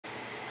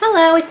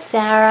Hello, it's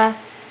Sarah,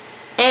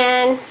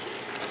 and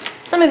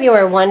some of you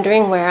are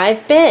wondering where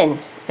I've been.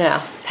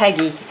 No,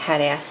 Peggy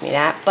had asked me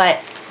that,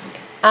 but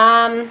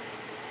and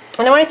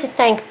I wanted to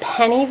thank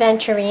Penny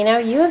Venturino.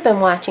 You have been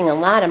watching a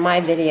lot of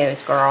my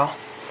videos, girl.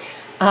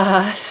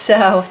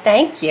 So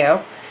thank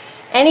you.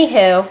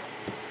 Anywho,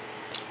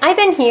 I've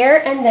been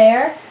here and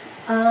there.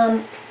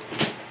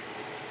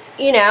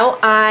 You know,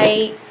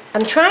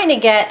 I'm trying to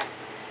get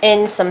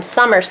in some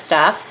summer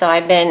stuff, so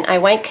I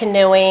went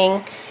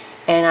canoeing.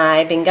 And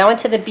I've been going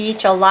to the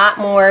beach a lot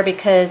more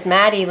because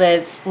Maddie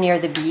lives near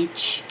the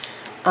beach.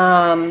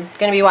 Going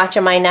to be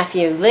watching my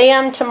nephew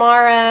Liam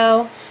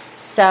tomorrow.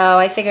 So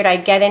I figured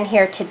I'd get in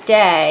here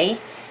today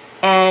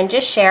and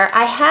just share.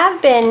 I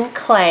have been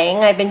claying.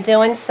 I've been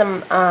doing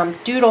some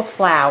doodle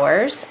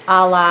flowers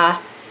a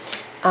la,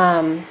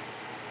 oh,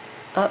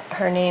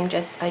 her name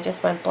I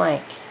just went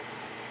blank.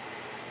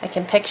 I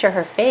can picture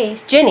her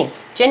face. Ginny,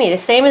 the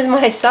same as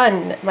my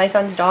son. My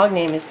son's dog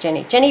name is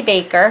Ginny. Ginny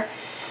Baker.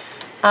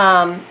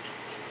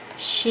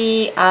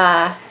 She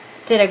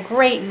did a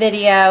great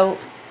video.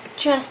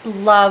 Just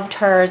loved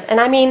hers,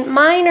 and I mean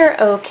mine are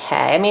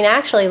okay. I mean,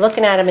 actually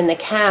looking at them in the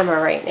camera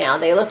right now,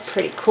 they look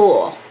pretty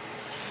cool.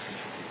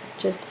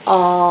 Just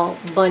all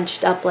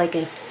bunched up like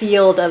a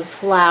field of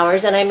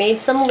flowers, and I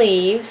made some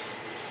leaves.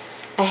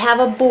 I have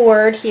a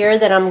board here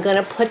that I'm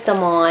gonna put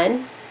them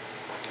on,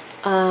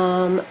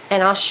 and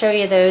I'll show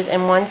you those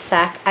in one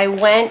sec. I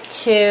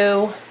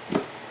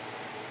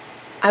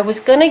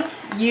was gonna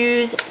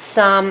use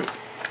some,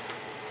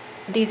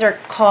 these are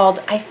called,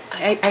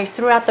 I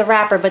threw out the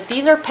wrapper, but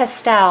these are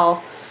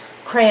pastel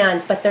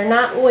crayons, but they're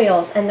not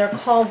oils, and they're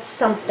called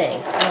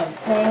something. Oh,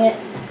 dang it.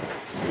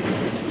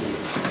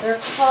 They're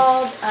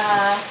called,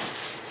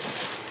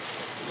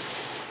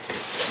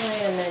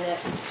 wait a minute.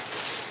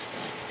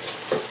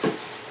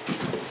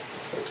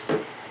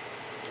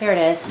 Here it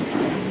is.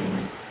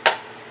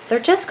 They're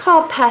just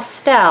called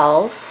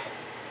pastels.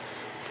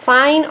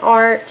 Fine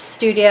Art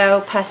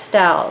Studio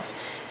Pastels.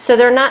 So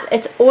they're not,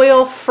 it's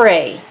oil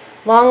free,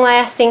 long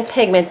lasting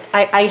pigment.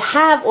 I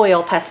have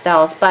oil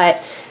pastels,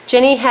 but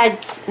Jenny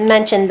had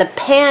mentioned the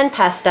pan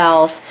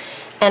pastels,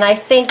 and I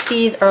think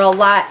these are a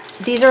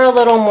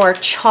little more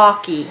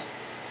chalky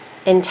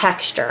in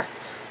texture.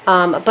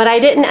 But I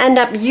didn't end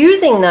up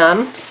using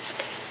them.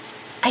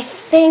 I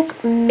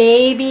think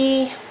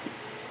maybe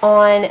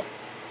I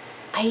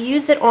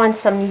used it on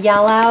some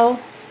yellow.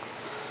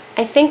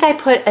 I think I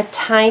put a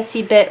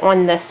tiny bit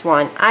on this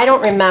one. I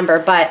don't remember,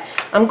 but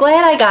I'm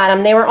glad I got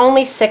them. They were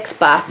only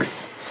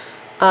 $6.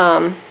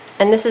 And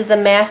this is the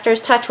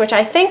Master's Touch, which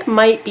I think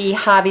might be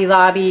Hobby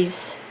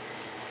Lobby's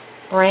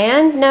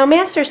brand. No,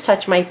 Master's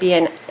Touch might be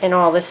in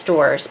all the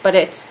stores, but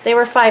they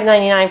were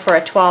 $5.99 for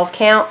a 12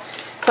 count.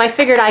 So I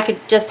figured I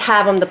could just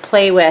have them to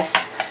play with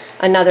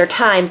another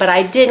time, but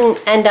I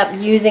didn't end up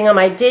using them.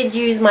 I did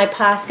use my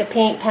Posca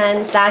paint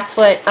pens. That's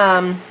what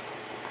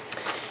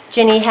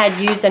Ginny had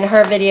used in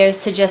her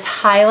videos to just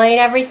highlight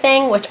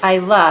everything, which I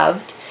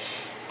loved.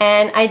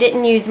 And I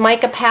didn't use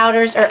mica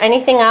powders or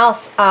anything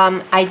else.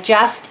 I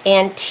just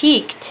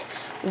antiqued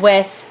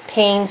with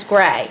Payne's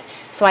Gray.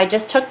 So I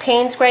just took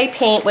Payne's Gray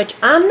paint, which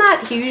I'm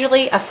not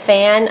usually a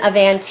fan of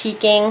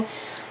antiquing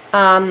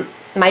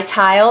my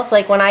tiles.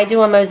 Like when I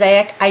do a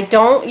mosaic, I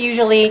don't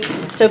usually,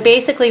 so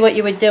basically what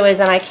you would do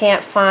is, and I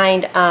can't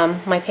find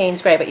my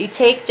Payne's Gray, but you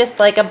take just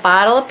like a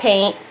bottle of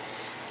paint.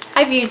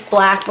 I've used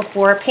black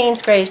before.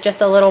 Payne's Gray is just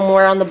a little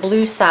more on the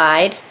blue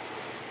side.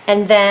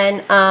 And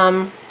then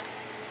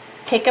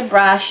take a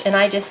brush, and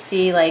I just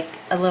see like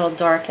a little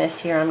darkness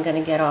here I'm going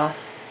to get off.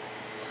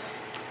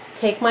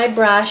 Take my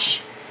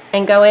brush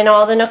and go in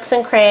all the nooks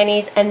and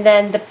crannies, and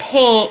then the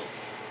paint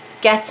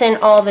gets in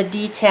all the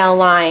detail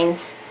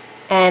lines.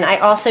 And I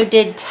also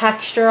did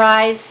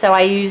texturize, so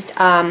I used,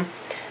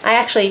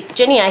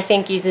 Ginny I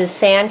think uses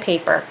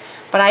sandpaper.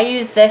 But I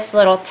used this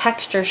little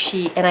texture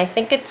sheet, and I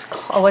think it's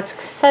called, it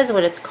says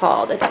what it's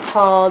called. It's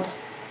called,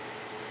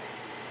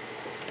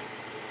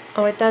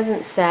 oh, it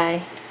doesn't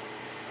say.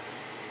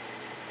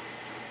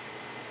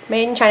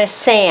 Made in China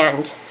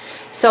Sand.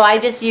 So I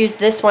just used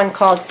this one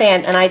called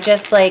Sand, and I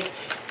just like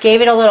gave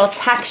it a little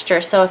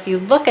texture. So if you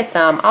look at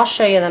them, I'll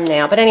show you them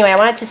now. But anyway, I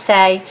wanted to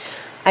say,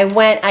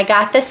 I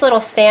got this little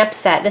stamp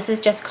set. This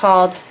is just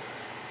called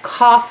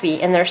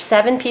Coffee, and there's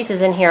 7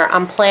 pieces in here.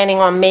 I'm planning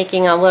on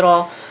making a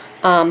little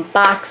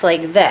box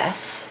like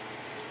this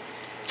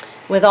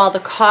with all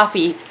the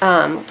coffee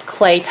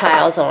clay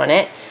tiles on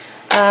it.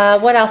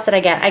 What else did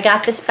I get? I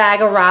got this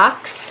bag of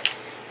rocks.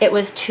 It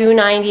was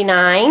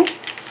 $2.99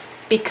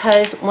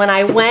 because when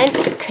I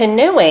went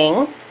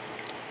canoeing,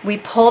 we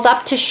pulled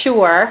up to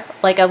shore,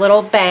 like a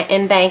little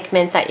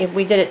embankment that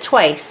we did it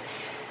twice,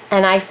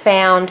 and I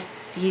found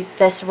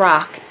this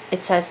rock.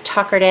 It says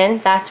Tuckered In.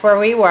 That's where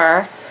we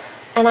were.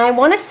 And I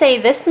want to say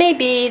this may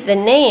be the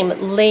name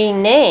Li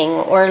Ning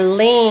or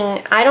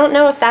Ling. I don't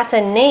know if that's a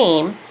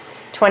name.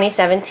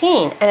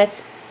 2017, and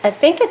I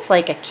think it's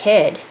like a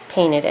kid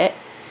painted it.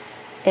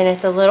 and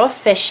it's a little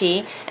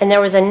fishy, and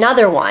there was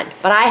another one,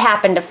 but I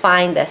happened to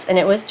find this, and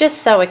it was just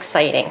so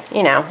exciting.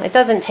 You know, it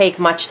doesn't take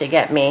much to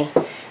get me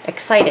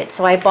excited.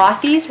 So I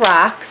bought these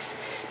rocks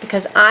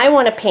because I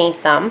want to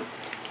paint them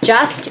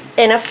just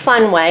in a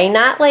fun way,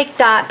 not like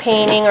dot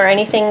painting or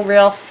anything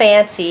real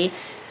fancy,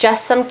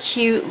 just some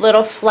cute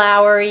little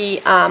flowery,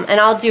 and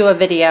I'll do a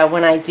video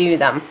when I do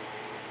them.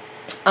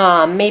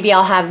 Maybe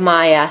I'll have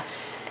Maya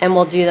and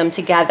we'll do them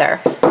together,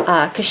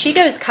 because she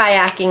goes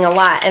kayaking a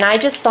lot, and I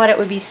just thought it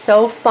would be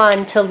so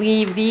fun to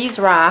leave these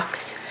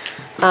rocks,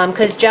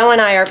 because Joe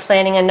and I are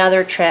planning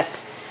another trip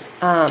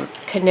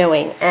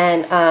canoeing,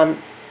 and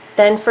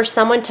then for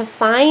someone to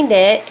find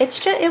it,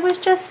 it was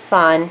just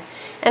fun.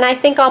 And I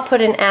think I'll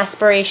put an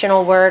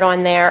aspirational word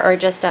on there, or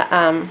just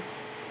a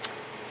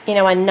you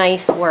know, a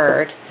nice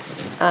word.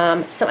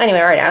 So anyway,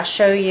 all right, I'll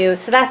show you.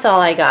 So that's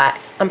all I got,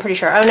 I'm pretty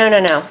sure. Oh,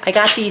 no. I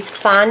got these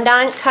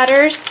fondant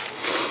cutters.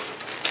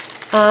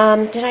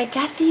 Did I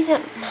get these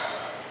at...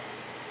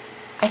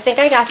 I think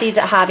I got these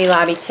at Hobby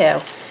Lobby too.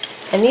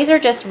 And these are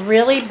just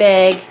really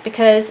big,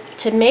 because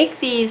to make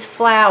these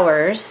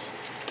flowers,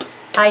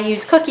 I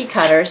use cookie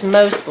cutters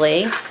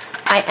mostly.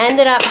 I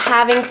ended up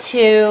having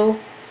to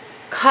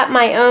cut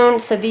my own,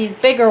 so these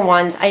bigger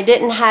ones, I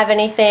didn't have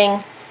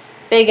anything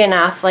big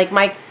enough. Like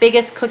my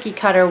biggest cookie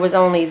cutter was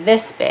only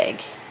this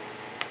big.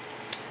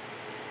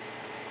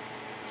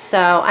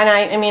 So, and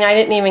I mean, I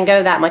didn't even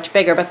go that much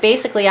bigger, but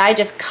basically I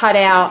just cut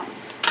out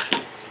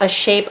a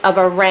shape of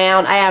a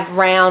round. I have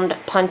round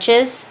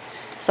punches,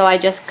 so I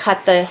just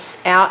cut this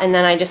out, and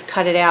then I just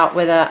cut it out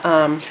with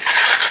a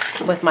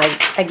with my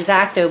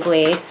X-Acto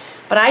blade.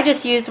 But I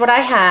just used what I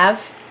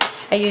have.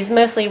 I used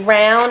mostly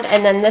round,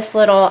 and then this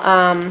little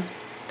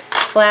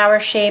flower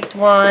shaped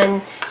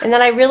one, and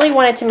then I really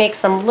wanted to make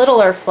some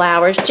littler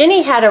flowers.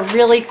 Ginny had a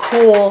really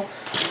cool,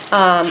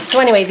 so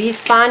anyway, these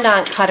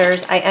fondant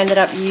cutters, I ended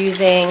up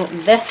using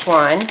this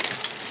one,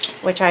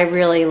 which I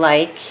really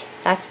like.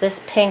 That's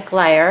this pink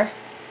layer,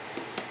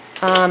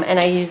 and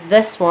I used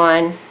this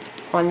one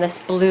on this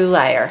blue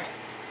layer.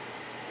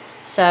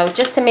 So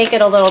just to make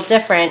it a little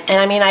different,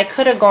 and I mean, I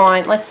could have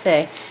gone, let's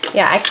see,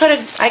 yeah, I could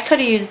have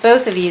used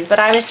both of these, but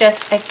I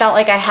felt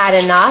like I had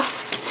enough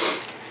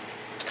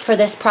for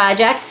this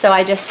project, so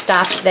I just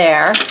stopped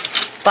there.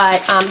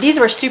 But these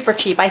were super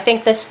cheap. I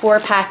think this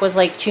 4-pack was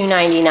like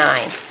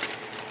 $2.99.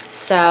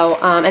 So,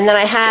 and then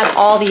I have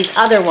all these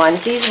other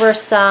ones. These were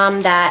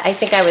some that I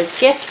think I was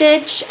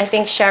gifted. I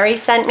think Sherry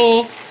sent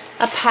me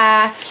a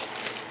pack,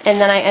 and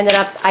then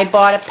I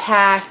bought a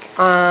pack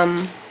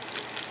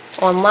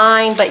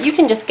online, but you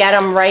can just get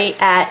them right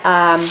at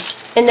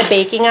in the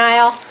baking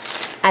aisle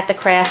at the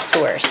craft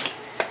stores.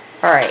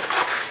 Alright,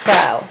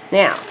 so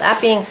now that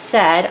being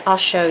said, I'll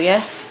show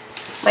you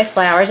my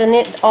flowers, and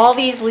all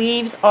these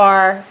leaves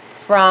are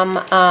from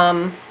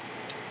a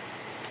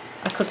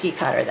cookie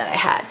cutter that I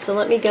had. So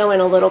let me go in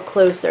a little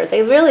closer.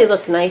 They really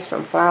look nice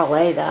from far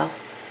away though.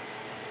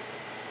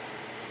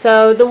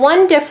 So the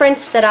one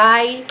difference that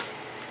I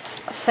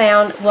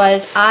found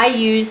was I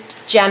used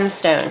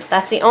gemstones.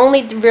 That's the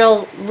only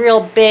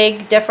real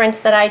big difference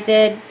that I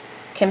did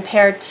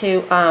compared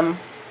to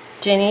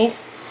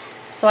Ginny's.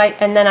 So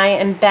and then I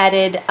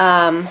embedded,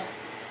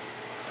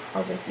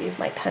 I'll just use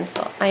my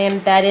pencil. I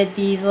embedded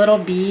these little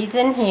beads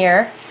in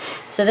here.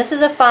 So this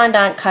is a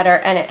fondant cutter,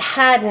 and it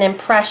had an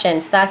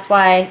impression, so that's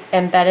why I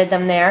embedded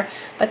them there.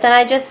 But then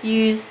I just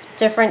used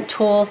different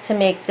tools to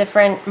make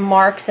different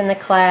marks in the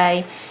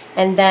clay,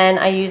 and then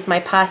I used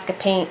my Posca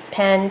paint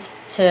pens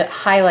to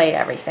highlight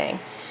everything.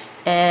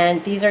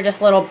 And these are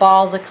just little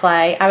balls of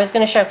clay. I was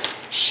going to show,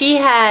 she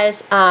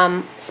has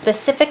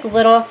specific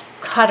little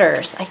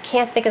cutters. I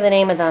can't think of the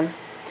name of them,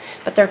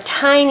 but they're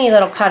tiny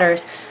little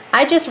cutters.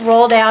 I just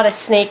rolled out a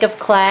snake of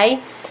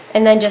clay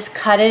and then just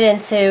cut it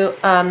into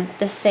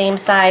the same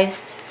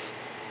sized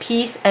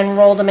piece and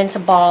rolled them into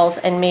balls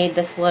and made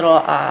this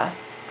little,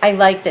 I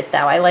liked it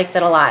though. I liked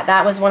it a lot.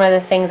 That was one of the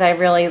things I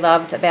really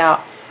loved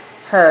about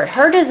her.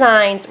 Her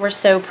designs were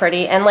so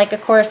pretty, and like,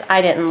 of course,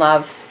 I didn't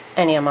love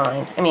any of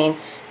mine. I mean,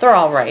 they're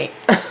all right.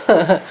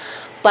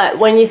 But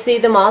when you see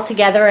them all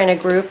together in a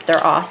group,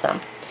 they're awesome.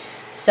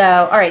 So,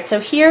 alright, so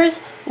here's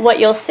what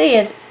you'll see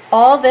is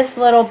all this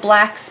little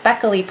black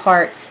speckly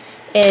parts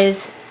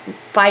is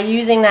by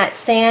using that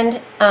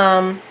sand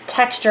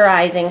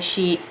texturizing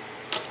sheet,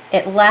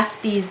 it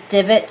left these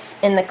divots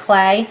in the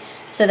clay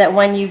so that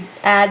when you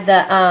add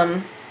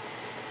the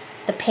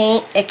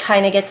paint, it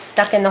kind of gets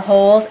stuck in the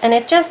holes, and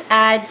it just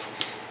adds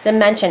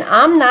dimension.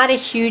 I'm not a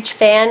huge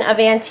fan of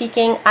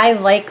antiquing. I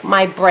like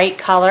my bright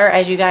color,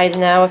 as you guys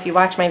know if you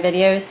watch my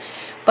videos,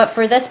 but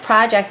for this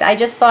project I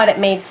just thought it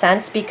made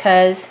sense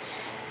because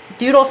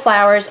doodle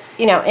flowers,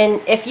 you know,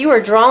 and if you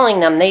were drawing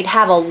them, they'd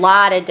have a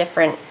lot of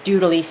different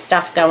doodly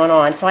stuff going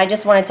on. So I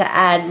just wanted to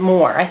add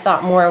more. I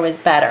thought more was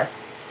better.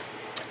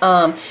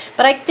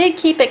 But I did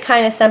keep it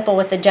kind of simple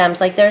with the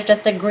gems. Like there's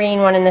just a green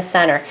one in the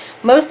center.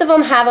 Most of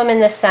them have them in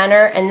the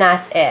center, and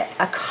that's it.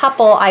 A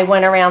couple I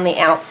went around the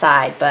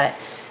outside, but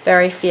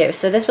very few.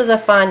 So this was a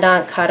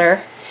fondant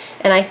cutter,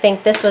 and I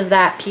think this was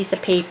that piece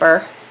of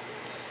paper.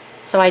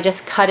 So I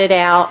just cut it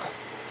out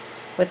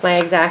with my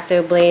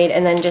X-Acto blade,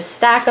 and then just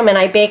stack them, and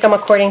I bake them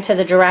according to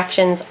the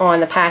directions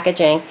on the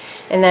packaging.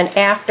 And then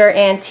after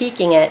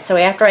antiquing it, so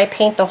after I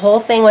paint the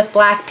whole thing with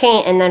black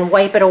paint and then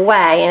wipe it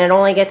away, and it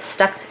only gets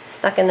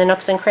stuck in the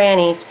nooks and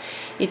crannies,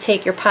 you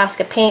take your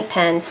Posca paint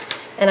pens,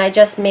 and I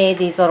just made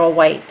these little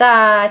white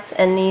dots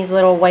and these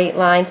little white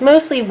lines,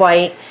 mostly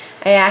white.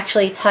 I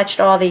actually touched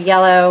all the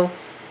yellow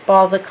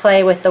balls of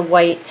clay with the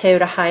white too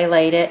to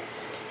highlight it.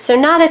 So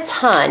not a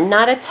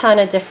ton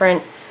of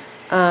different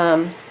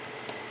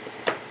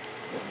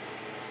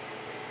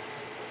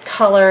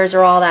colors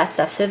or all that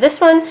stuff. So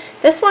this one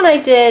I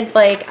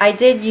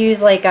did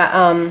use like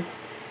a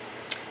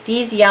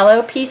these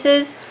yellow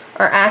pieces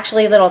are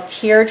actually little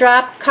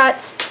teardrop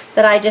cuts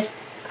that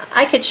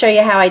I could show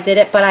you how I did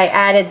it, but I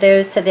added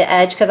those to the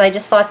edge because I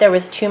just thought there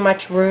was too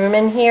much room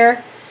in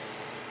here.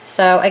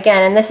 So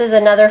again, and this is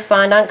another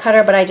fondant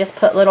cutter, but I just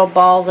put little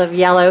balls of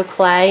yellow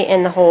clay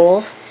in the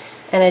holes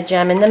and a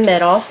gem in the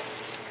middle.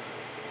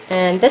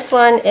 And this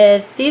one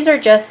is, these are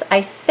just,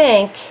 I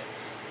think,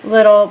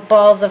 little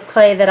balls of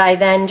clay that I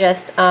then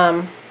just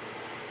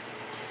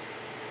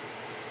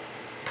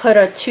put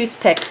a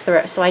toothpick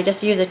through. So I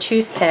just use a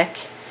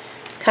toothpick.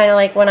 It's kind of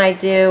like when I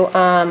do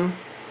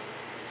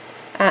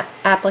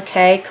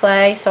applique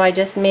clay. So I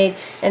just made,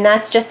 and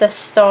that's just a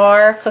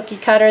star cookie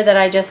cutter that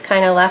I just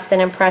kind of left an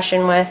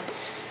impression with.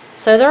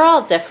 So they're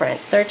all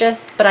different. They're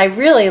just, but I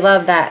really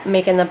love that,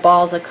 making the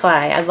balls of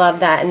clay. I love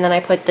that. And then I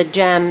put the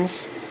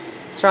gems,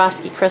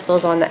 Swarovski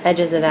crystals on the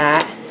edges of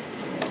that.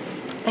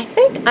 I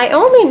think I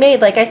only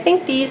made, like, I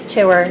think these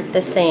two are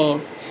the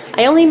same.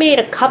 I only made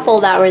a couple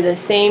that were the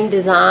same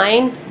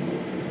design,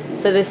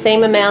 so the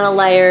same amount of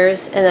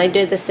layers, and I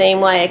did the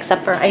same way,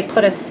 except for I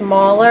put a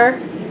smaller,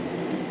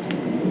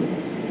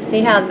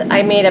 see how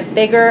I made a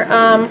bigger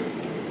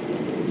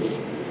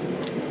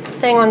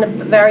thing on the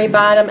very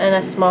bottom and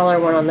a smaller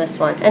one on this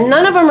one. And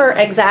none of them are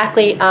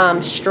exactly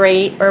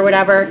straight or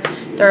whatever.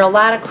 There are a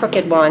lot of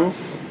crooked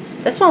ones.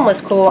 This one was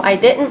cool. I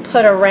didn't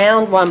put a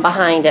round one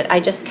behind it. I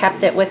just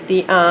kept it with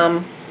the,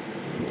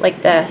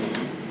 like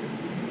this.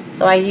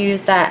 So I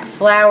used that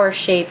flower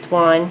shaped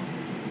one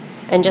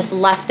and just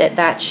left it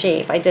that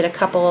shape. I did a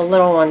couple of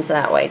little ones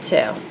that way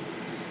too.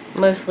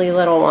 Mostly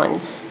little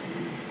ones.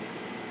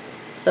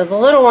 So the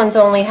little ones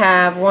only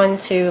have 1,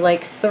 2,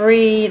 like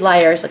 3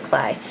 layers of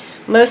clay.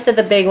 Most of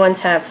the big ones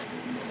have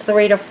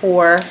 3 to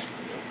 4.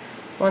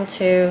 1,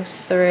 2,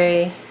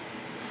 3,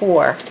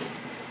 4.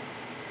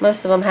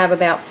 Most of them have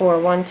about 4.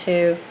 1,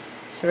 2,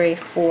 3,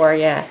 4,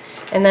 yeah.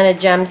 And then a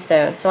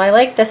gemstone. So I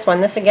like this one.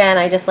 This again,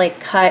 I just like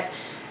cut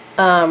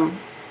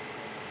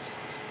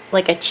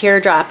like a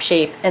teardrop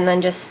shape and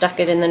then just stuck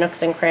it in the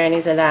nooks and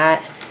crannies of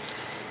that.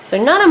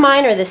 So none of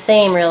mine are the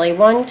same really.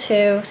 1,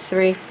 2,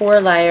 3,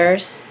 4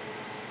 layers.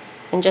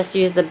 And just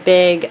use the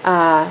big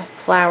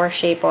flower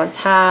shape on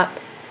top.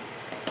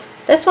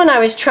 This one I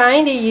was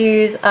trying to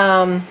use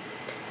a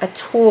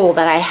tool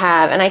that I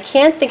have, and I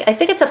can't think, I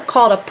think it's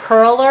called a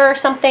perler or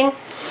something.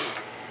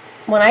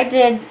 When I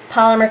did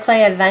Polymer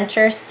Clay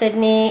Adventure,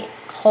 Sydney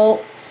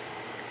Holt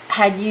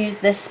had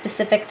used this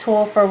specific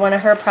tool for one of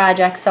her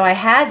projects, so I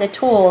had the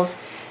tools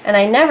and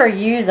I never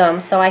use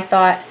them, so I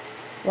thought,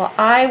 well,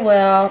 I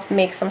will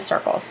make some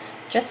circles,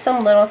 just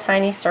some little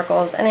tiny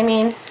circles. And I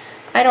mean,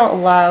 I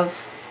don't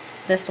love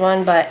this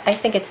one, but I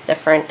think it's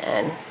different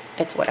and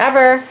it's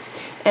whatever.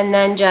 And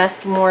then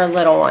just more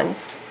little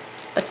ones.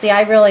 But see,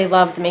 I really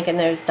loved making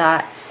those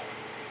dots.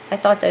 I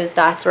thought those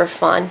dots were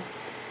fun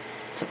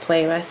to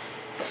play with.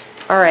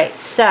 Alright,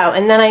 so,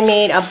 and then I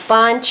made a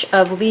bunch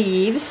of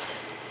leaves.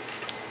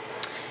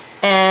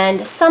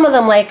 And some of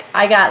them, like,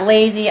 I got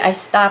lazy. I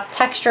stopped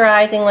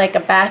texturizing, like a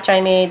batch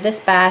I made. This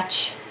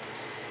batch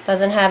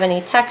doesn't have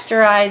any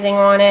texturizing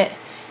on it.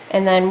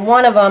 And then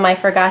one of them I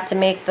forgot to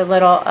make the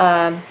little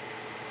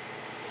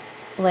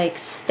like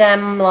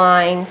stem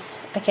lines.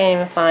 I can't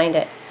even find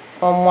it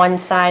on one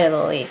side of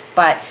the leaf,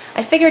 but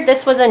I figured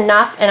this was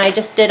enough, and I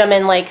just did them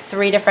in like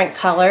 3 different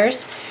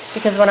colors,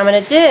 because what I'm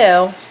going to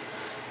do,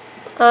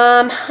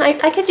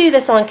 I could do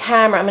this on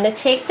camera. I'm going to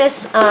take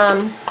this,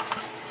 I'm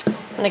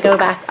going to go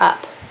back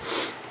up,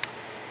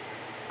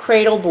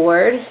 cradle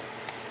board,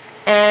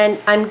 and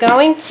I'm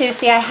going to,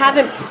 see, I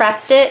haven't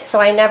prepped it, so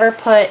I never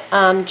put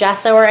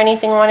gesso or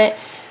anything on it,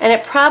 and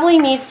it probably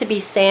needs to be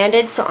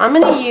sanded, so I'm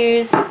going to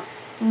use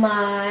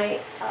my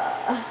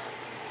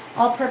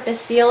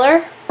all-purpose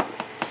sealer,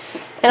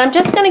 and I'm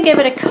just going to give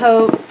it a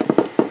coat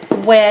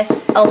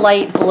with a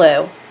light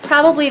blue,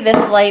 probably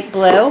this light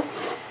blue,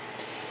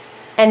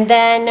 and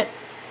then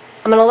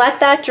I'm going to let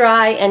that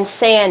dry and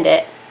sand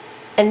it,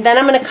 and then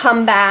I'm going to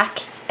come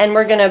back and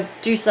we're going to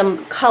do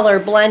some color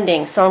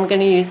blending. So I'm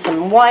going to use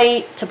some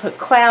white to put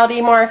cloudy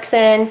marks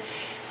in,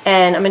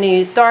 and I'm going to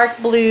use dark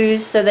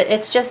blues so that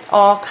it's just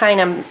all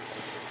kind of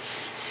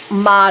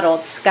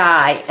mottled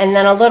sky, and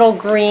then a little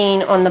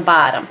green on the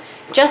bottom,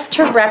 just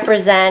to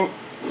represent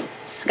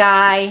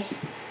sky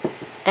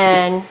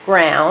and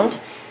ground.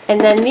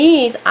 And then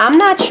these, I'm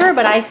not sure,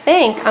 but I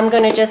think I'm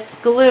going to just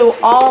glue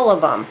all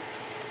of them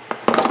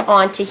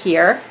onto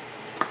here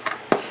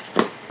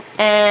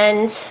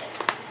and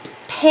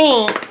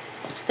paint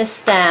the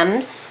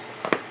stems.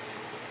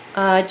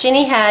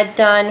 Ginny had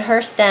done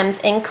her stems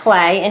in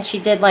clay, and she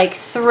did like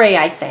three,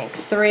 I think.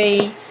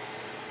 Three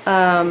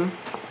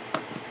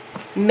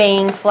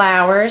main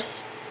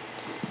flowers.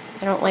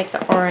 I don't like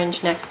the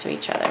orange next to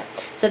each other.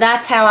 So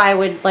that's how I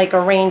would like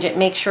arrange it,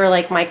 make sure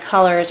like my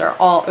colors are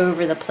all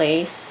over the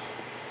place.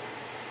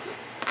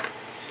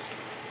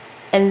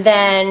 And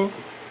then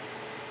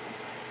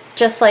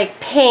just like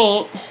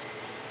paint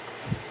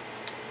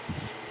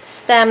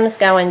stems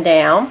going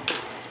down.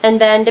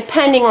 And then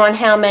depending on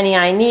how many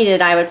I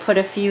needed, I would put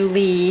a few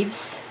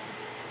leaves.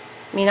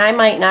 I mean, I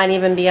might not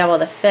even be able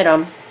to fit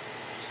them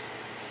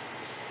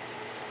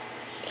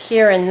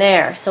here and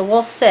there, so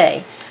we'll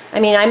see. I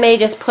mean, I may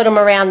just put them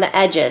around the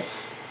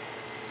edges,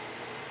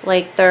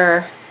 like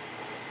they're,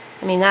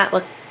 I mean, that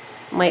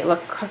might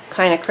look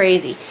kind of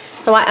crazy.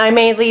 So I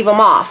may leave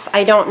them off.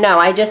 I don't know.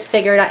 I just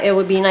figured it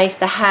would be nice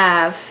to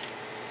have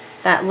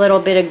that little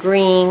bit of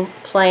green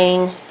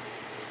playing.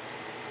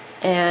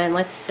 And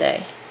let's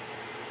see.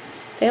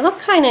 They look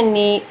kind of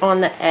neat on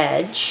the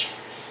edge.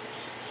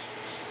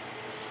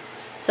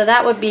 So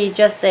that would be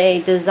just a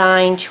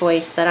design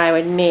choice that I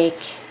would make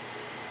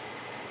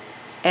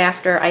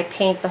after I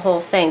paint the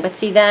whole thing. But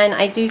see, then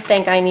I do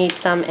think I need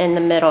some in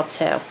the middle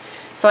too.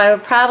 So I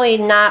would probably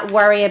not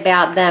worry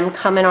about them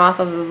coming off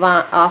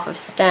of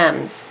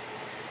stems.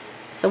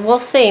 So we'll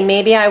see.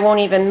 Maybe I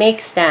won't even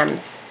make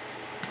stems,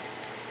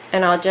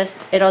 and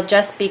it'll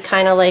just be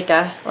kind of like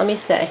a, let me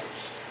see.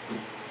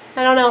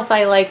 I don't know if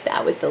I like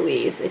that with the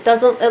leaves. It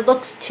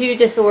looks too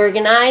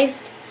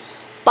disorganized,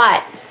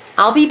 but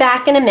I'll be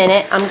back in a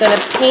minute. I'm going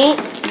to paint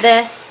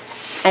this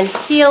and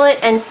seal it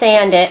and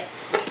sand it,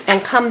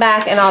 and come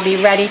back and I'll be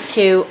ready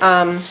to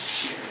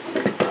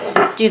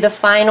do the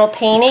final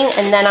painting,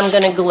 and then I'm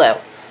going to glue.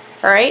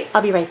 Alright,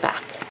 I'll be right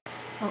back.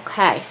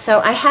 Okay, so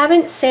I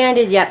haven't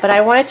sanded yet, but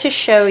I wanted to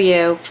show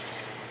you.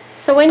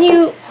 So when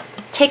you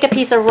take a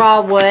piece of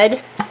raw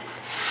wood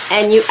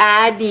and you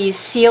add these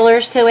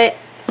sealers to it,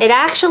 it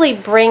actually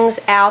brings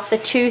out the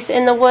tooth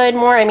in the wood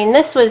more. I mean,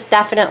 this was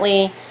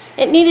definitely,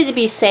 it needed to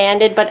be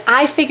sanded, but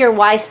I figure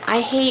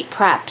I hate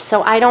prep,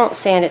 so I don't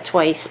sand it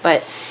twice,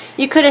 but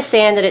you could have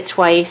sanded it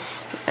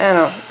twice.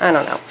 I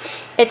don't know.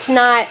 It's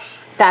not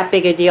that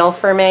big a deal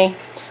for me.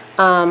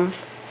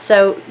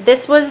 So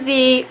this was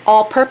the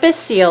all-purpose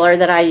sealer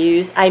that I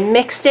used. I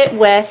mixed it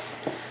with,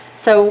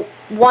 so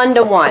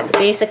 1-to-1,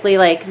 basically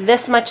like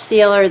this much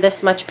sealer,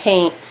 this much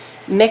paint,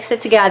 mix it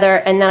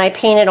together, and then I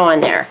paint it on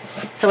there.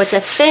 So it's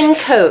a thin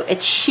coat.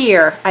 It's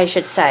sheer, I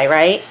should say,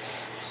 right?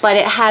 But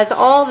it has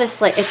all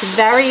this, like, it's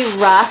very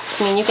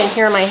rough. I mean, you can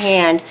hear my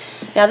hand.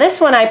 Now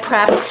this one I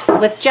prepped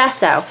with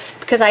gesso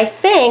because I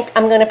think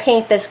I'm going to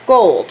paint this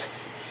gold.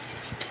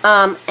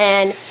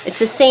 And it's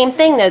the same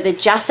thing though, the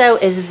gesso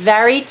is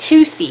very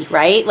toothy,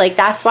 right? Like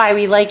that's why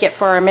we like it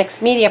for our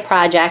mixed media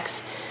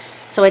projects.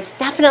 So it's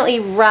definitely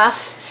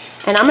rough,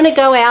 and I'm going to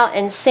go out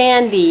and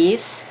sand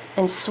these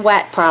and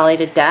sweat probably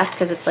to death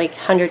because it's like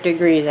 100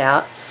 degrees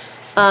out.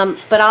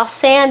 But I'll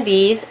sand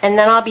these and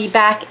then I'll be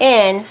back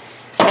in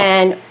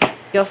and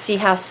you'll see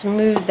how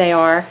smooth they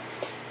are,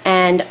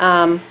 and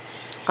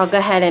I'll go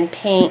ahead and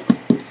paint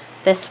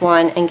this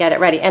one and get it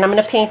ready. And I'm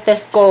going to paint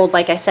this gold,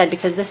 like I said,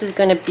 because this is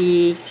going to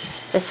be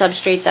the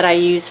substrate that I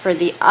use for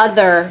the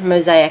other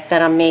mosaic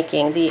that I'm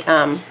making, the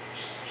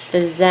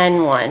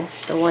Zen one,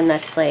 the one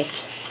that's like,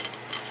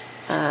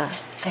 I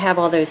have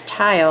all those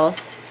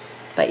tiles,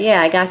 but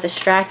yeah, I got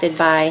distracted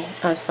by,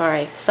 oh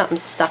sorry, something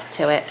stuck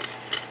to it,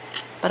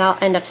 but I'll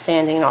end up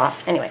sanding it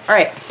off. Anyway,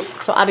 alright,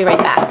 so I'll be right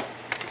back.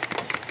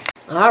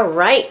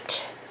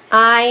 Alright,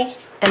 I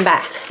am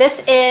back.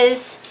 This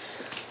is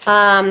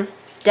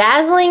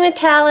Dazzling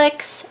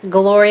Metallics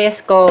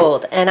Glorious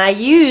Gold, and I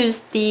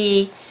used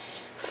the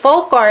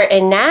Folk Art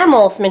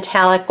Enamels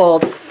Metallic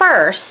Gold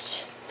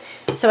first,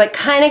 so it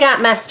kind of got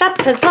messed up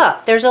because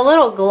look, there's a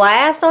little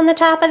glass on the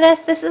top of this.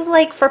 This is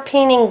like for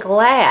painting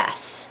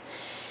glass.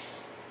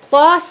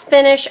 Gloss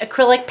Finish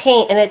Acrylic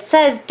Paint, and it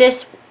says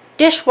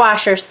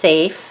dishwasher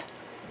safe,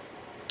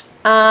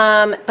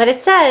 but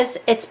it says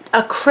it's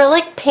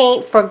acrylic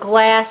paint for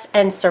glass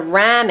and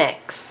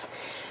ceramics.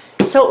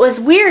 So it was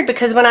weird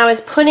because when I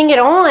was putting it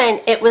on,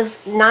 it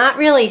was not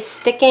really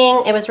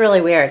sticking. It was really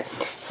weird.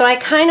 So I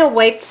kind of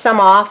wiped some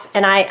off,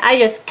 and I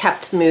just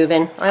kept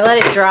moving. I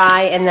let it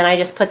dry, and then I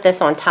just put this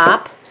on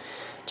top.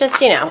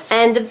 Just, you know.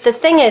 And the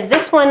thing is,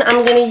 this one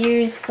I'm going to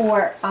use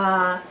for,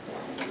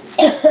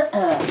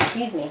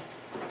 excuse me,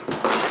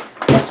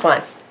 this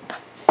one.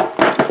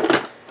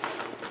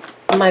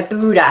 My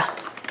Buddha.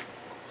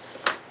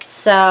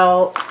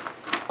 So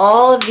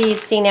all of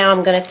these, see, now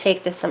I'm going to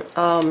take this,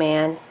 oh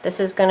man, this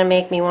is going to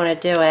make me want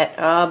to do it.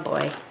 Oh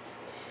boy.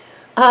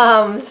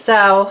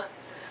 So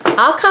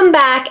I'll come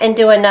back and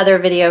do another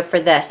video for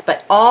this,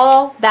 but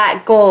all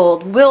that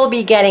gold will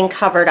be getting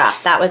covered up.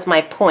 That was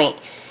my point.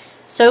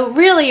 So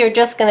really you're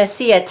just going to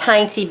see a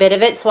tiny bit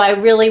of it, so I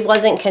really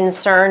wasn't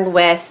concerned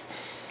with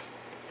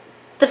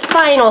the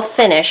final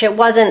finish.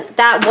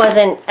 That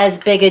wasn't as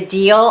big a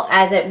deal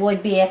as it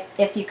would be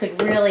if you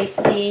could really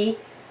see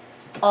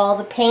all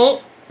the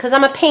paint because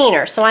I'm a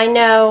painter, so I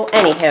know.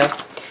 Anywho,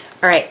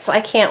 all right, so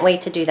I can't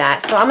wait to do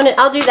that. So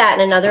I'll do that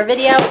in another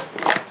video.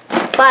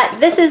 But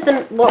this is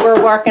what we're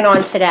working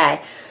on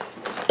today.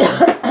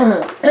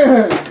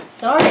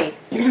 Sorry.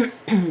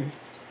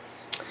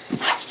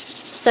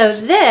 So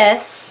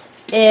this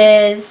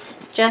is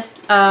just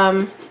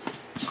I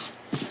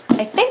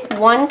think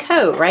one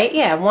coat, right?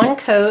 Yeah, one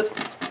coat.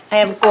 I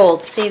have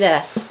gold. See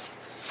this?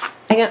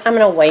 I'm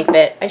gonna wipe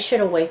it. I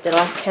should have wiped it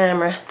off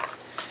camera.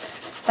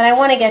 But I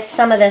want to get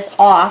some of this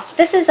off.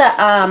 This is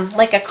a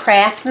like a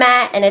craft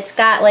mat, and it's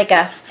got like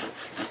a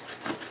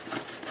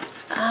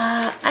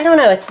I don't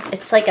know.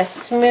 It's like a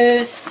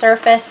smooth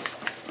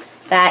surface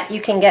that you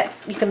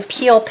can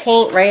peel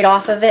paint right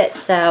off of it.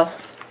 So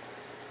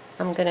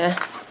I'm gonna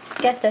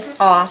get this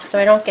off so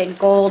I don't get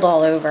gold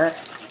all over.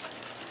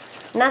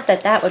 Not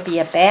that that would be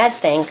a bad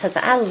thing, because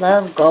I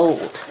love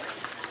gold.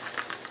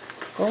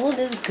 Gold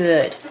is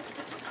good.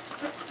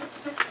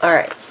 All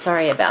right,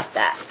 sorry about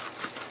that.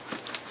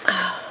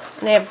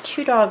 And I have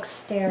two dogs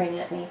staring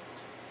at me.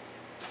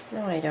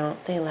 No, I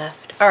don't. They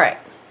left. All right.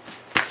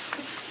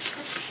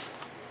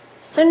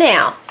 So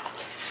now,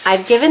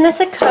 I've given this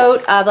a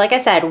coat of, like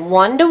I said,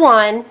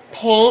 1-to-1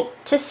 paint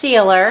to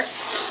sealer,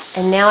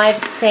 and now I've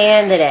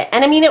sanded it.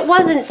 And I mean, it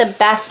wasn't the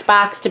best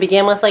box to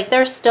begin with. Like,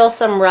 there's still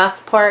some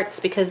rough parts,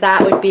 because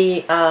that would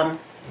be,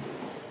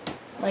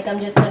 like, I'm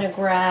just going to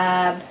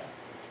grab,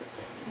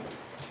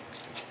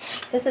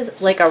 this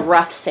is like a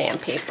rough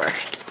sandpaper.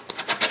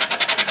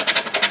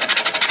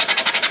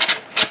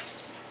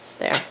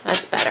 There,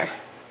 that's better.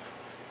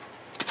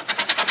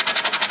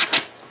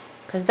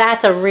 Because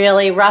that's a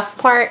really rough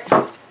part.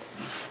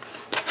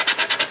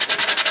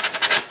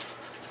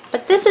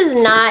 But this is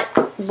not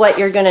what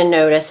you're going to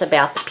notice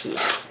about the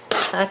piece.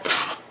 That's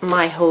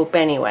my hope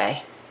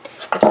anyway.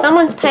 If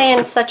someone's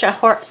paying such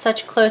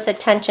close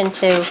attention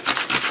to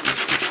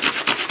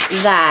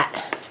that,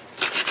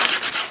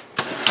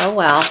 oh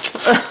well.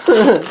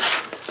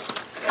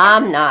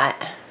 I'm not.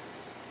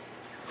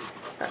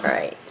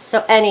 Alright,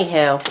 so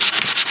anywho,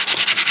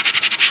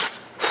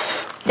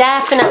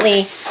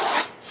 definitely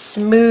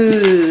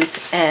smooth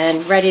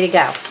and ready to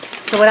go.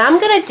 So what I'm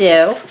going to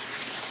do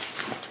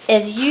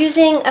is,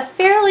 using a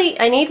fairly,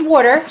 I need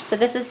water, so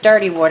this is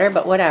dirty water,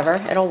 but whatever,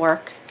 it'll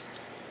work.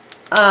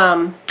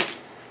 I'm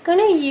going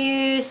to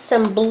use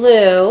some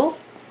blue.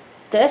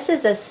 This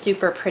is a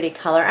super pretty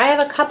color. I have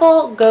a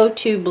couple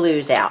go-to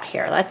blues out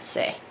here. Let's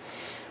see.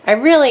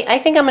 I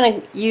think I'm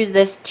going to use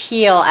this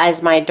teal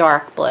as my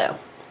dark blue.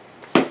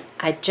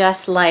 I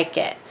just like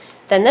it.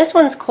 Then this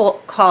one's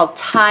called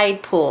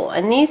Tide Pool,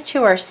 and these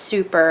two are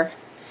super,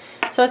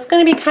 so it's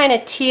going to be kind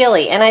of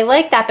tealy, and I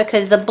like that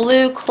because the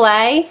blue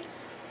clay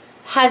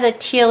has a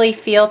tealy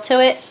feel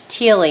to it.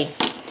 Tealy.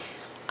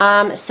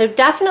 So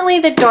definitely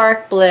the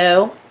dark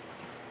blue.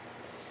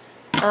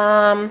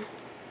 I'm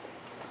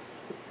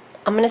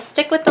going to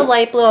stick with the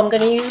light blue. I'm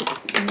going to use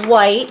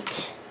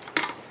white.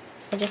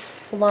 I just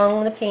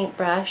flung the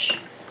paintbrush.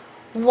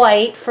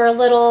 White for a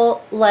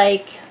little,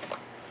 like,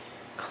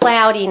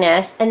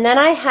 cloudiness. And then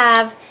I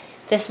have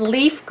this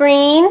leaf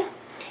green,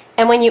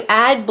 and when you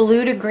add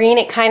blue to green,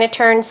 it kind of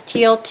turns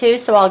teal too,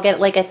 so I'll get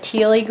like a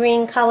tealy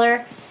green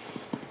color.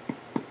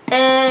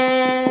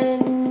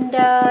 And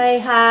I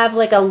have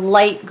like a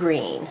light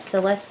green, so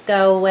let's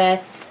go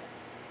with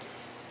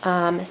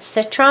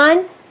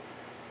citron.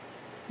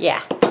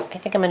 Yeah, I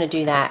think I'm going to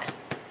do that.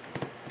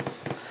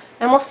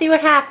 And we'll see what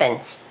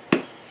happens.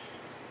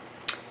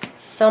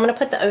 So I'm going to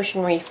put the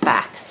ocean reef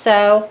back.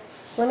 So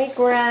let me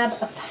grab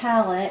a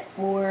palette,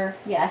 or,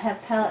 yeah, I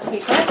have palette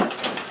paper.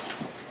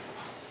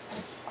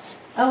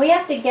 Oh, we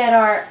have to get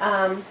our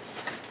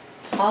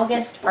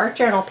August art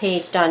journal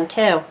page done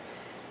too.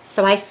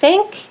 So I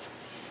think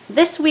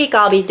this week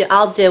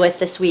I'll do it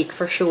this week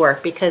for sure,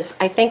 because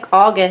I think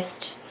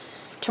August,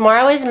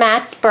 tomorrow is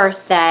Matt's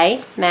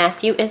birthday.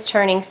 Matthew is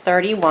turning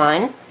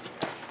 31.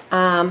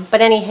 But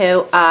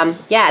anywho,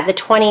 yeah, the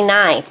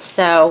 29th,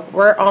 so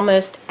we're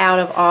almost out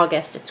of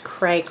August. It's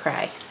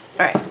cray-cray.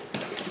 Alright,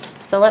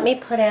 so let me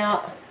put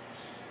out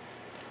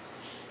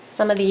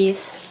some of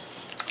these.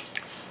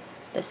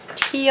 This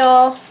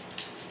teal,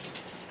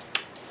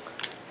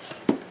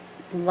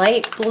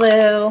 light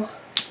blue,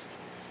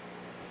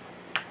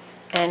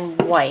 and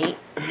white.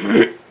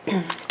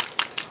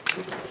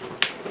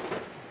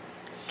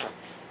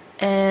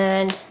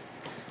 And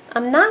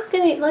I'm not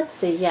going to, let's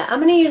see, yeah,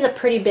 I'm going to use a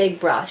pretty big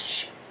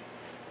brush.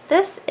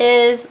 This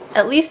is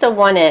at least a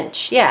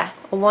 1-inch, yeah,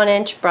 a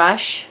 1-inch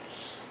brush.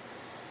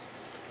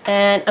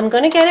 And I'm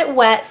going to get it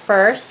wet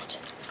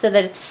first so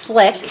that it's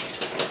slick.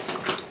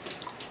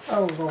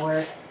 Oh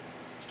Lord,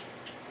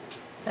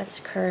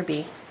 that's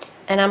Kirby.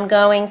 And I'm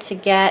going to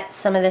get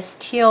some of this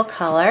teal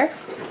color.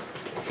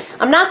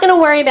 I'm not going to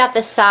worry about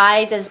the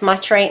sides as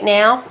much right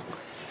now,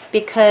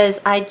 because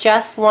I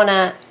just want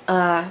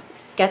to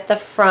get the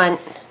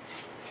front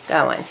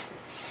going.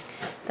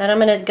 Then I'm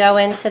going to go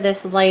into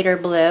this lighter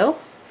blue.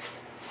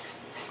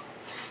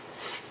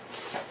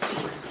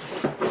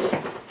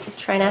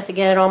 Try not to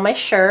get it on my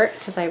shirt,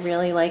 because I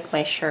really like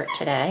my shirt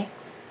today.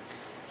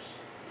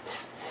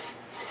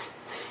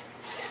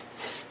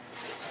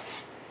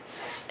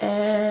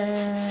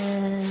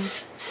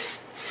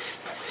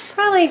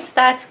 Actually,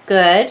 that's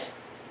good.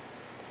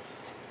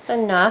 It's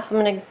enough. I'm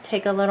going to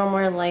take a little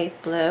more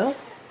light blue.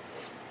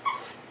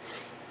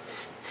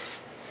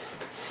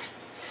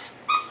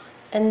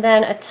 And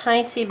then a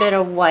tiny bit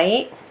of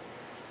white.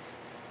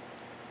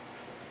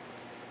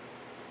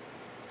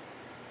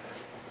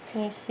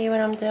 Can you see what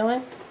I'm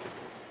doing?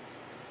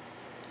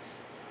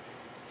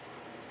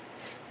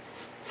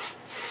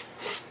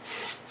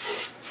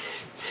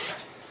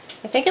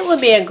 I think it would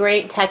be a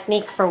great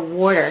technique for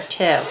water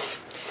too.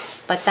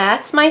 But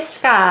that's my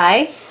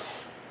sky.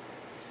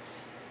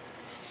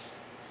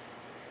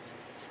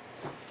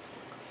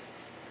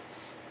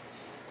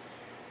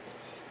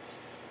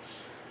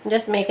 I'm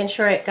just making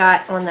sure it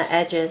got on the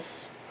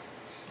edges.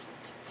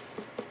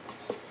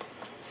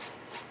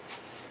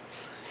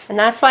 And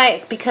that's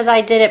why, because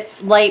I did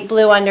it light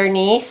blue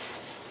underneath,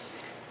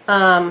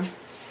 anything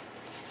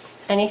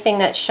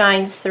that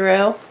shines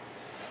through.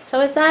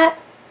 So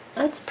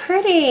that's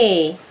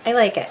pretty. I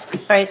like it.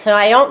 Alright, so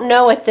I don't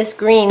know what this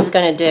green's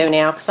going to do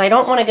now, because I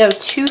don't want to go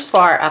too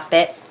far up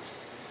it.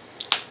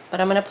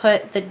 But I'm going to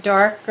put the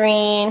dark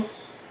green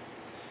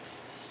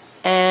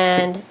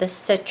and the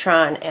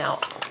citron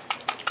out.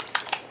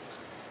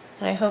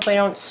 And I hope I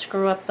don't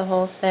screw up the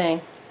whole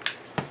thing.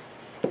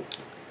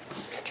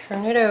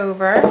 Turn it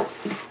over.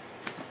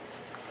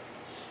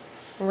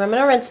 I'm going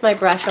to rinse my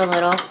brush a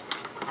little.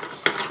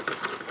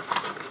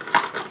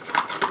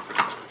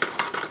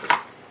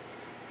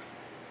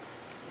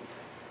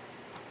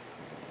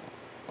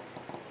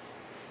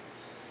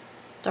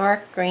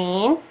 Dark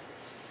green.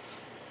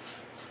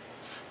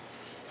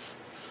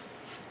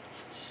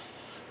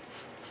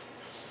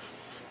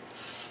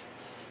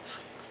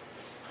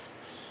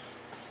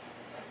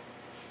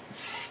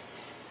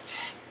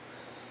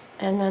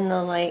 And then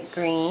the light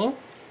green.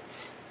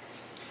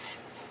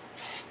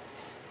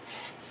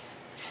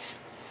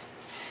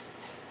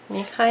 And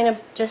you kind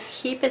of just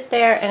keep it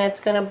there and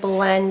it's going to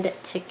blend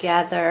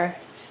together.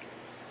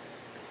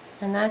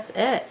 And that's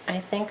it. I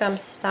think I'm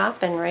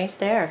stopping right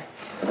there.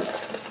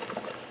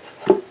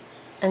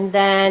 And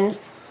then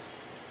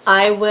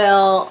I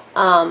will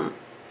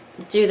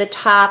do the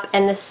top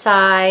and the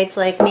sides,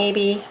 like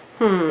maybe,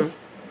 I'm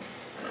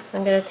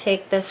going to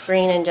take this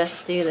green and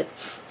just do the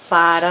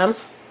bottom.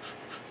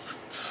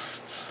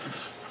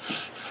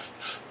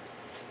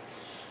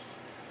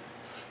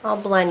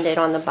 I'll blend it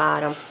on the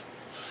bottom.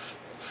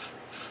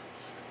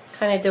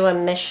 Kind of do a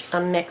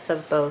mix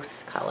of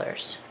both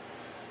colors.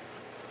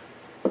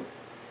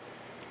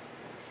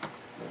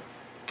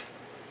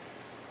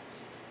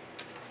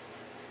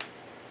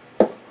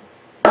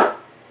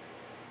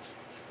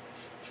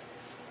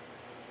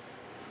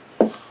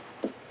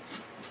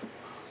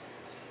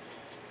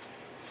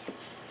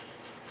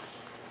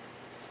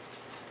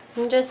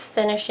 I'm just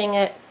finishing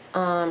it.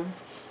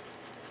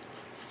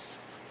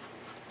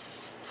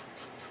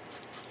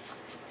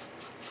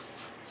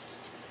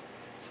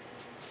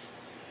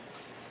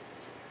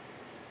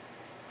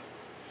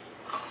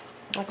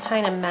 I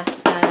kind of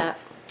messed that up.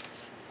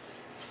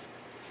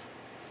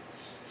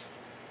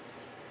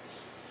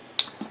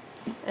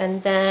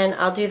 And then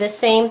I'll do the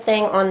same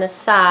thing on the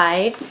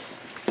sides.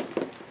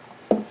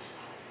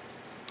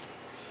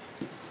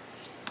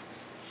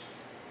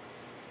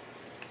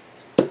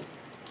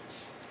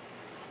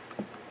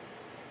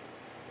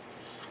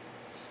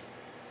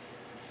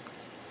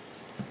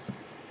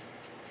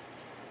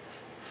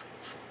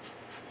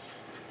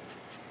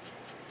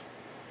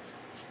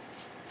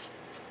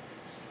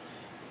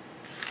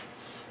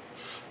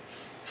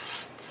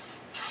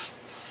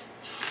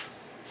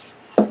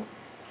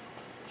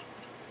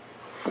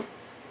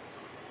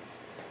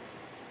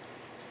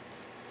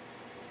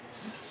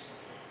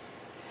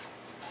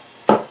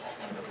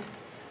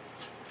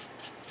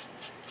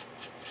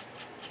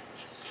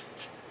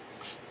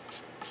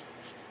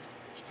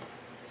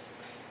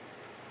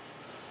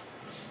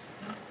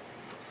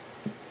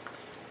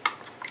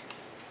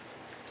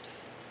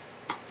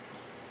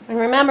 And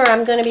remember,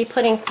 I'm going to be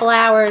putting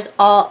flowers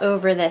all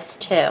over this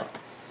too.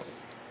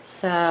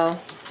 So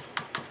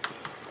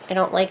I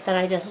don't like that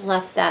I just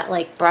left that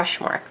like brush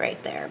mark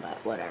right there,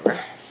 but whatever.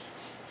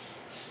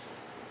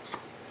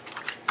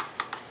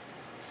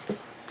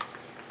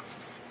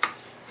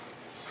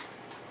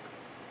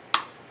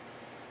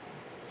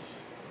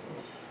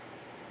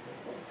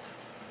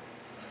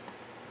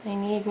 I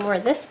need more.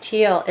 This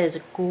teal is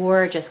a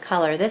gorgeous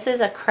color. This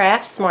is a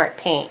Craft Smart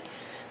paint,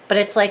 but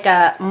it's like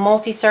a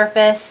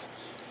multi-surface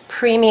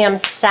premium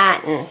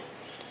satin.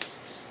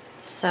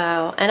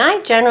 So, and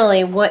I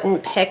generally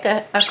wouldn't pick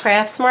a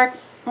Craft Smart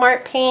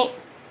paint.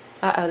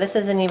 Uh-oh, this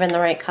isn't even the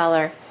right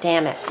color.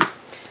 Damn it.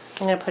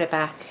 I'm going to put it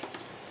back.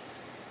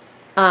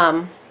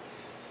 But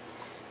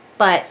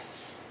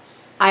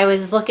I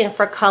was looking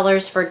for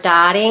colors for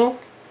dotting,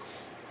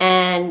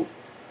 and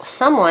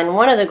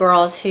one of the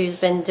girls who's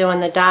been doing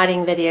the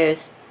dotting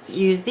videos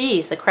used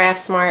these, the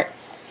Craft Smart,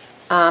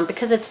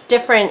 because it's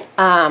different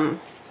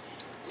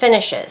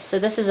finishes. So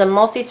this is a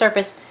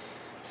multi-surface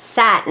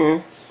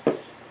satin.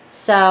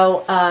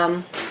 So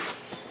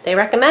they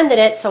recommended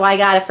it, so I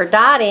got it for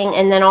dotting,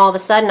 and then all of a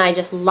sudden I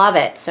just love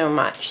it so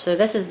much. So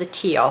this is the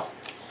teal.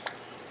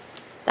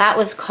 That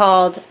was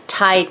called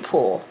Tide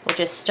Pool, which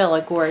is still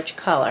a gorge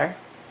color.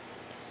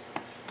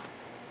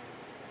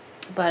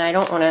 But I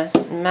don't want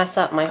to mess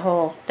up my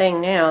whole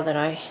thing now that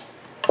I'm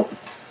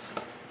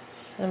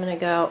going to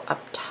go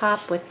up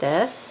top with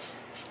this.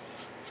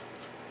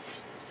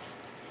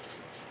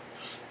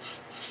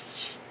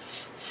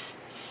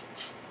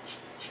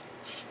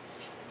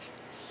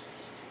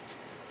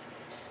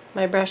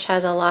 My brush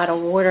has a lot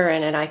of water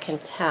in it, I can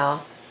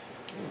tell.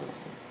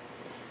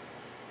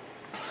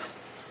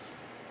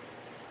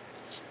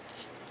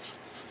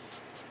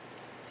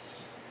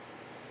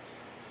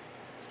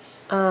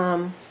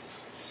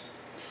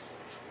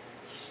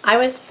 I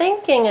was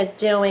thinking of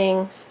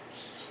doing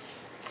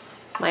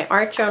my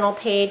art journal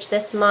page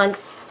this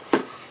month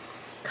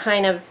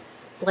kind of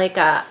like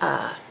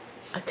a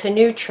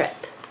canoe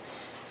trip.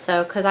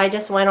 So, because I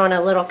just went on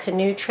a little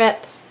canoe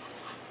trip,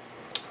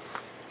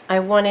 I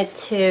wanted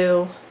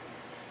to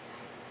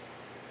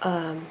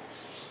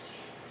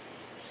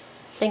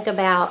think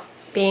about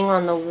being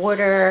on the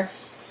water,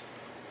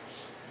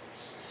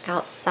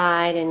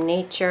 outside in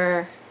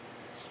nature.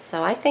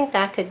 So I think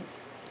that could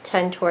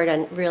tend toward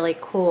a really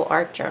cool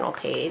art journal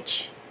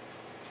page.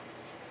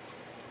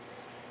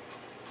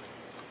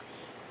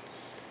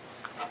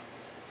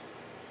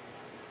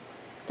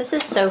 This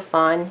is so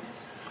fun.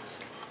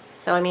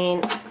 So I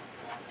mean,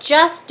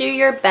 just do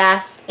your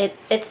best.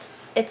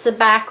 It's a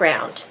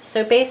background.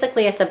 So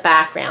basically it's a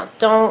background.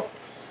 Don't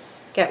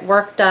get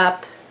worked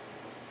up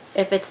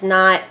if it's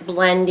not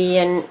blendy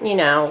and, you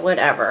know,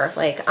 whatever.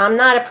 Like, I'm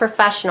not a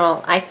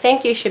professional. I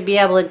think you should be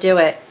able to do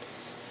it.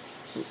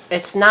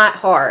 It's not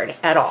hard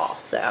at all.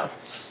 So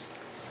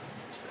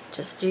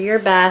just do your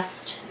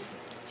best.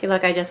 See,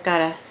 look, I just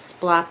got a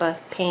splop of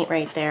paint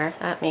right there.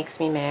 That makes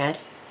me mad.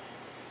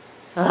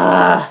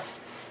 Ugh.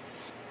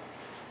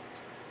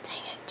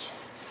 Dang it.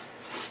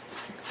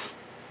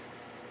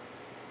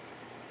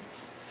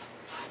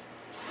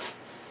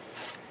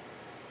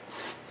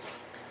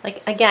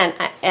 Like, again,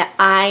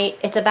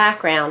 it's a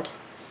background,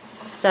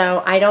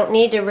 so I don't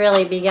need to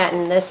really be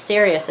getting this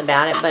serious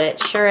about it, but it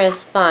sure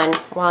is fun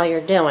while you're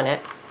doing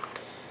it.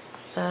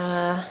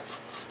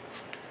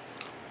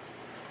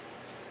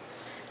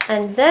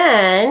 And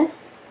then,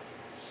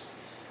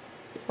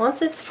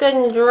 once it's good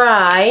and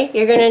dry,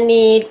 you're going to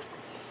need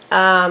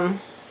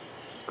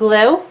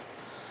glue.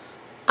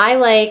 I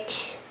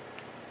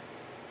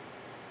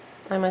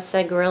must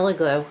say Gorilla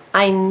Glue.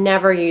 I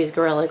never use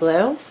Gorilla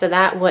Glue, so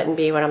that wouldn't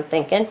be what I'm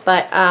thinking.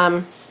 But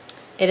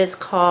it is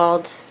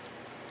called,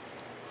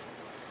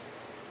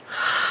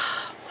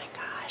 oh my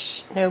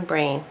gosh, no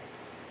brain.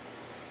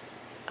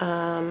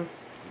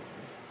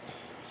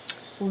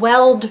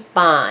 Weld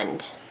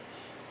Bond.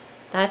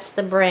 That's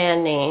the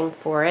brand name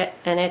for it,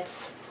 and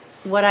it's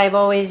what I've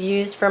always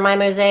used for my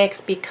mosaics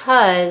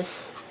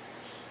because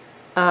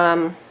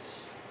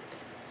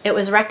it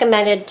was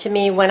recommended to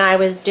me when I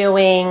was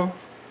doing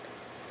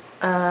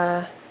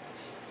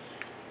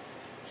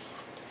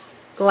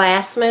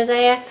glass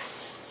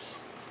mosaics.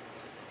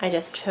 I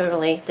just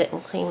totally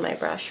didn't clean my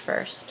brush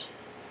first.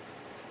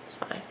 It's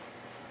fine.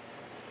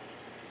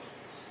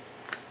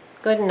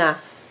 Good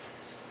enough.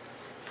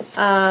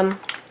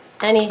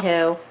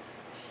 Anywho,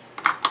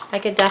 I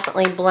could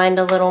definitely blend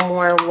a little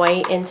more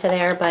white into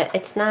there, but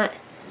it's not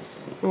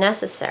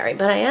necessary.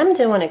 But I am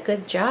doing a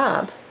good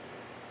job.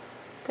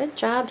 Good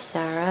job,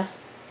 Sara.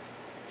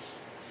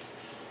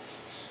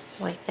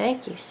 Why,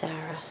 thank you,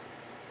 Sara.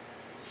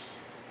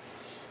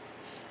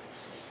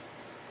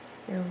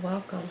 You're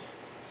welcome.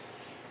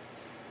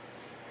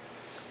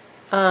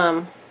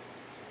 And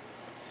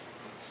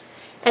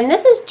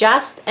this is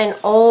just an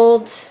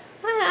old,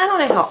 I don't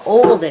know how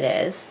old it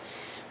is,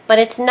 but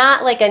it's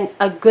not like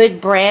a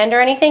good brand or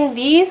anything.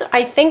 These,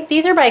 I think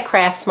these are by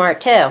Craftsmart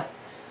too.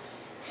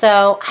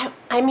 So,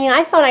 I mean,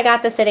 I thought I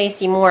got this at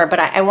AC Moore, but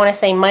I want to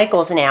say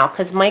Michael's now,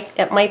 because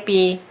it might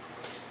be,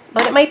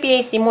 but it might be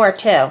AC Moore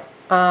too.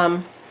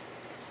 I'm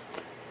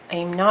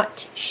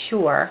not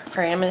sure.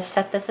 Alright, I'm going to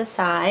set this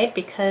aside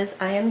because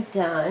I am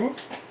done.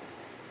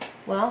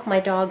 Well, my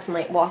dogs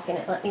might walk in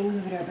it. Let me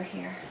move it over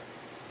here.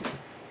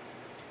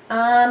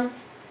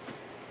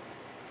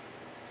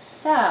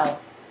 So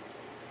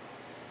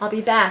I'll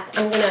be back.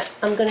 I'm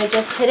gonna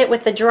just hit it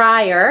with the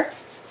dryer,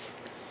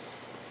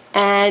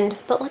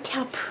 but look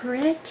how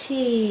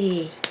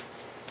pretty.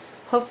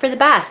 Hope for the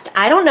best.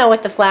 I don't know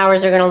what the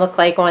flowers are gonna look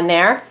like on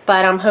there,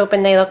 but I'm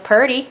hoping they look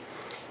pretty.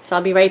 So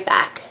I'll be right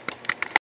back.